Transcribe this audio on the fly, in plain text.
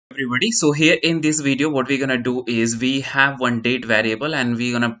everybody. So here in this video, what we're gonna do is we have one date variable and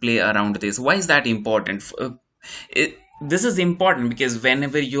we're gonna play around this. Why is that important? This is important because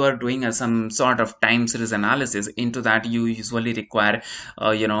whenever you are doing some sort of time series analysis, into that you usually require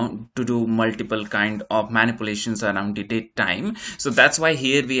to do multiple kind of manipulations around the date time. So that's why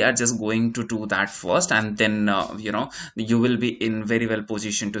here we are just going to do that first, and then you will be in very well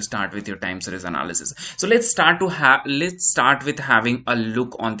position to start with your time series analysis. So let's start with having a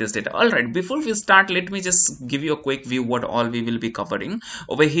look on this data. All right, before we start, let me just give you a quick view what all we will be covering.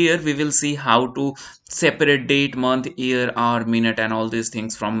 Over here we will see how to separate date, month, year, hour, minute, and all these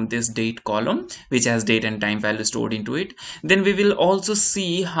things from this date column, which has date and time value stored into it. Then we will also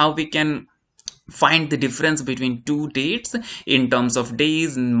see how we can find the difference between two dates in terms of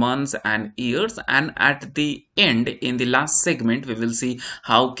days, months, and years. And at the end, in the last segment, we will see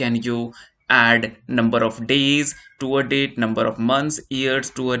how can you add number of days to a date, number of months, years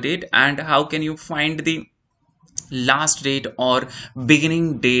to a date, and how can you find the last date or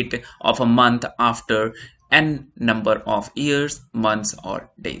beginning date of a month after n number of years, months, or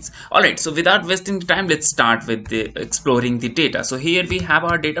days. All right, so without wasting time, let's start with the exploring the data. So here we have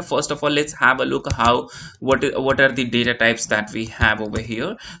our data. First of all, let's have a look what are the data types that we have over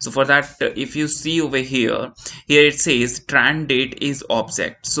here. So for that, if you see over here it says tran date is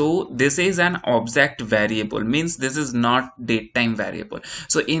object. So this is an object variable, means this is not date time variable.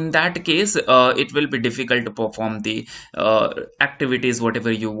 So in that case, it will be difficult to perform the activities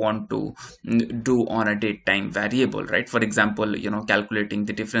whatever you want to do on a date time variable, right? For example, calculating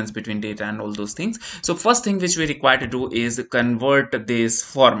the difference between data and all those things. So first thing which we require to do is convert its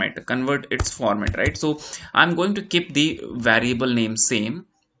format, right? So I'm going to keep the variable name same.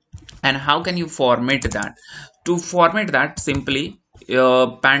 And how can you format that? To format that, simply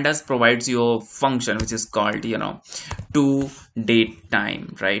Pandas provides you a function which is called to date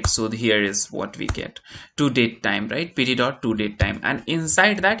time, right? So here is what we get, to date time, right? pt dot to date time, and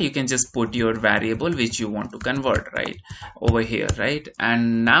inside that you can just put your variable which you want to convert right over here, right?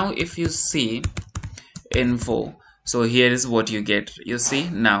 And now if you see info, so here is what you get. You see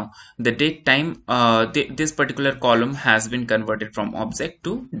now the date time, this particular column has been converted from object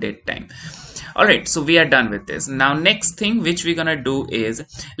to date time. All right, so we are done with this. Now next thing which we're gonna do is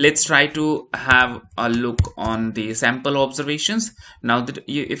let's try to have a look on the sample observations. Now that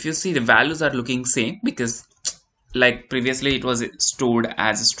if you see, the values are looking same because like previously it was stored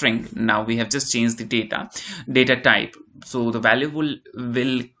as a string. Now we have just changed the data type, so the value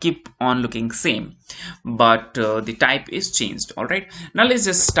will keep on looking same, but the type is changed. All right, now let's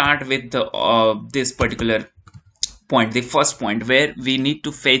just start with the this particular point, the first point, where we need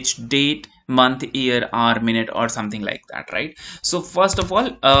to fetch date, month, year, hour, minute, or something like that, right? So first of all,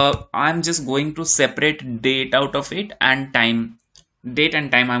 I'm just going to separate date out of it, and time, date and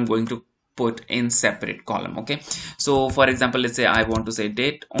time I'm going to put in separate column. Okay, so for example, let's say I want to say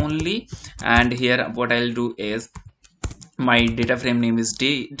date only, and here what I'll do is my data frame name is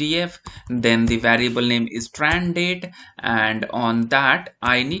df, then the variable name is tran date, and on that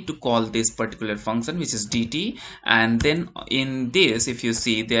I need to call this particular function which is dt. And then in this, if you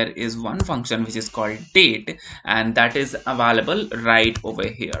see, there is one function which is called date, and that is available right over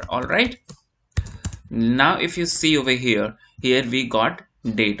here. All right, now if you see over here we got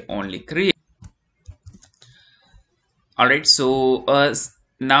date only create. All right, so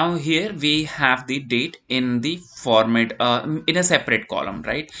now here we have the date in the format in a separate column,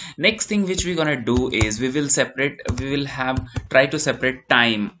 right? Next thing which we're gonna do is we will try to separate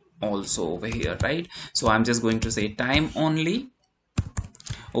time also over here, right? So I'm just going to say time only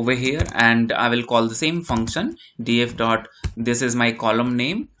over here, and I will call the same function df dot, this is my column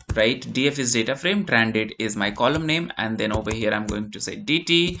name, right? df is data frame, tran date is my column name, and then over here I'm going to say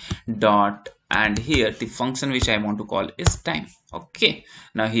dt dot, and here the function which I want to call is time. Okay,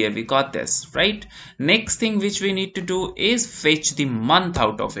 now here we got this, right? Next thing which we need to do is fetch the month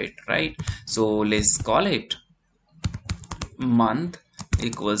out of it, right? So let's call it month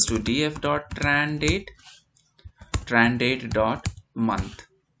equals to df dot tran date dot month.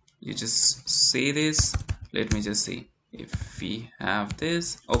 You just say this, let me just see if we have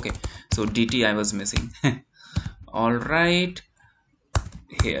this. Okay, so dt I was missing. All right,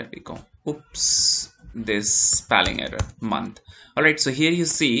 here we go. Oops, this spelling error, month. All right, so here you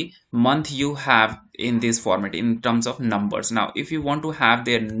see month you have in this format in terms of numbers. Now if you want to have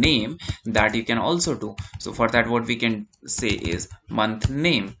their name, that you can also do. So for that, what we can say is month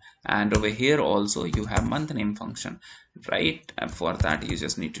name, and over here also you have month name function, right? And for that you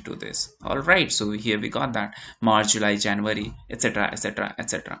just need to do this. All right, so here we got that March, July, January, etc, etc,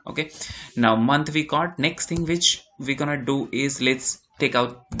 etc. Okay, now month we got. Next thing which we're gonna do is let's take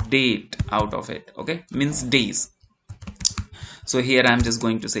out date out of it, okay, means days. So here I'm just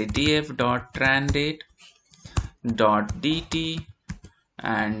going to say df.trandate.dt,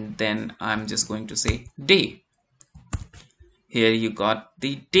 and then I'm just going to say day. Here you got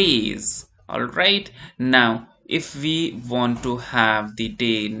the days. All right, now if we want to have the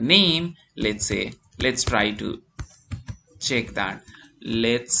day name, let's try to check that.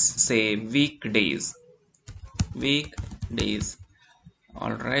 Let's say weekdays.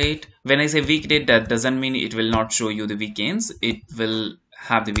 All right, when I say weekday, that doesn't mean it will not show you the weekends. It will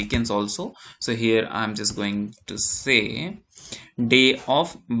have the weekends also. So here I'm just going to say day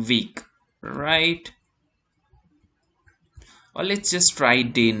of week, right? Or let's just try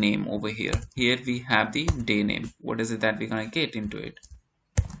day name over here. Here we have the day name. What is it that we're gonna get into it?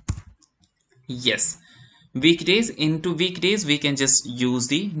 Yes, weekdays. Into weekdays we can just use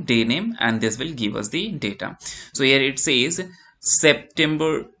the day name and this will give us the data. So here it says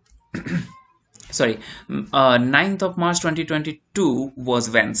September sorry 9th of March 2022 was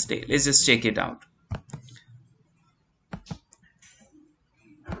Wednesday. Let's just check it out.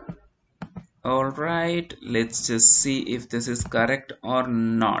 All right, let's just see if this is correct or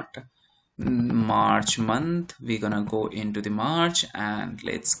not. March month, we're gonna go into the March and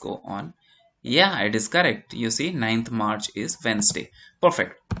let's go on. Yeah, it is correct. You see 9th March is Wednesday.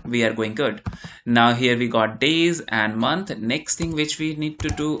 Perfect, we are going good. Now here we got days and month. Next thing which we need to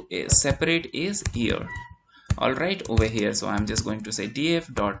do is separate is year. All right, over here, so I'm just going to say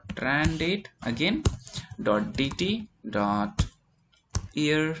df.trandate again .dt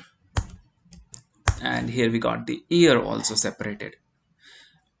 .year, and here we got the year also separated.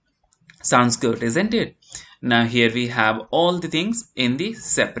 Sounds good, isn't it? Now here we have all the things in the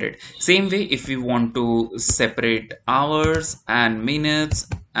separate. Same way, if we want to separate hours and minutes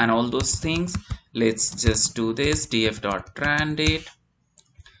and all those things, let's just do this trandate.dt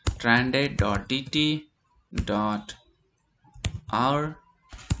 .hour.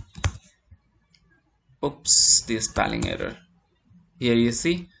 Oops, this spelling error. Here you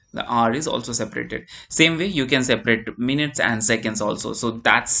see the hour is also separated. Same way you can separate minutes and seconds also. So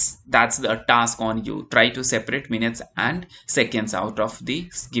that's the task on you. Try to separate minutes and seconds out of the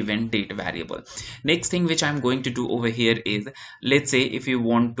given date variable. Next thing which I'm going to do over here is, let's say if you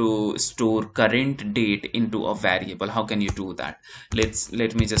want to store current date into a variable, how can you do that?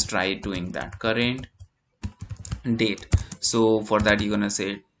 Let me just try doing that. Current date. So for that you're gonna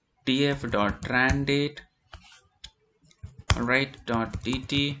say tf.trandate, all right,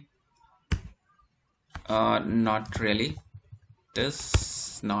 .dt, not really,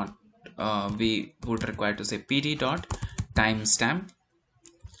 this not, we would require to say pd.timestamp.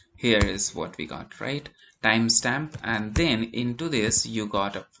 Here is what we got, right? Timestamp, and then into this you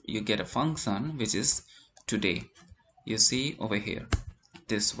get a function which is today. You see over here,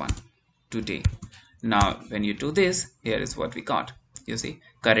 this one, today. Now when you do this, here is what we got. You see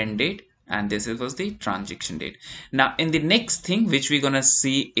current date, and this was the transaction date. Now in the next thing which we're gonna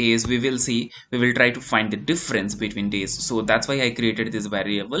see is we will try to find the difference between days. So that's why I created this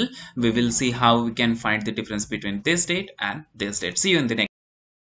variable. We will see how we can find the difference between this date and this date. See you in the next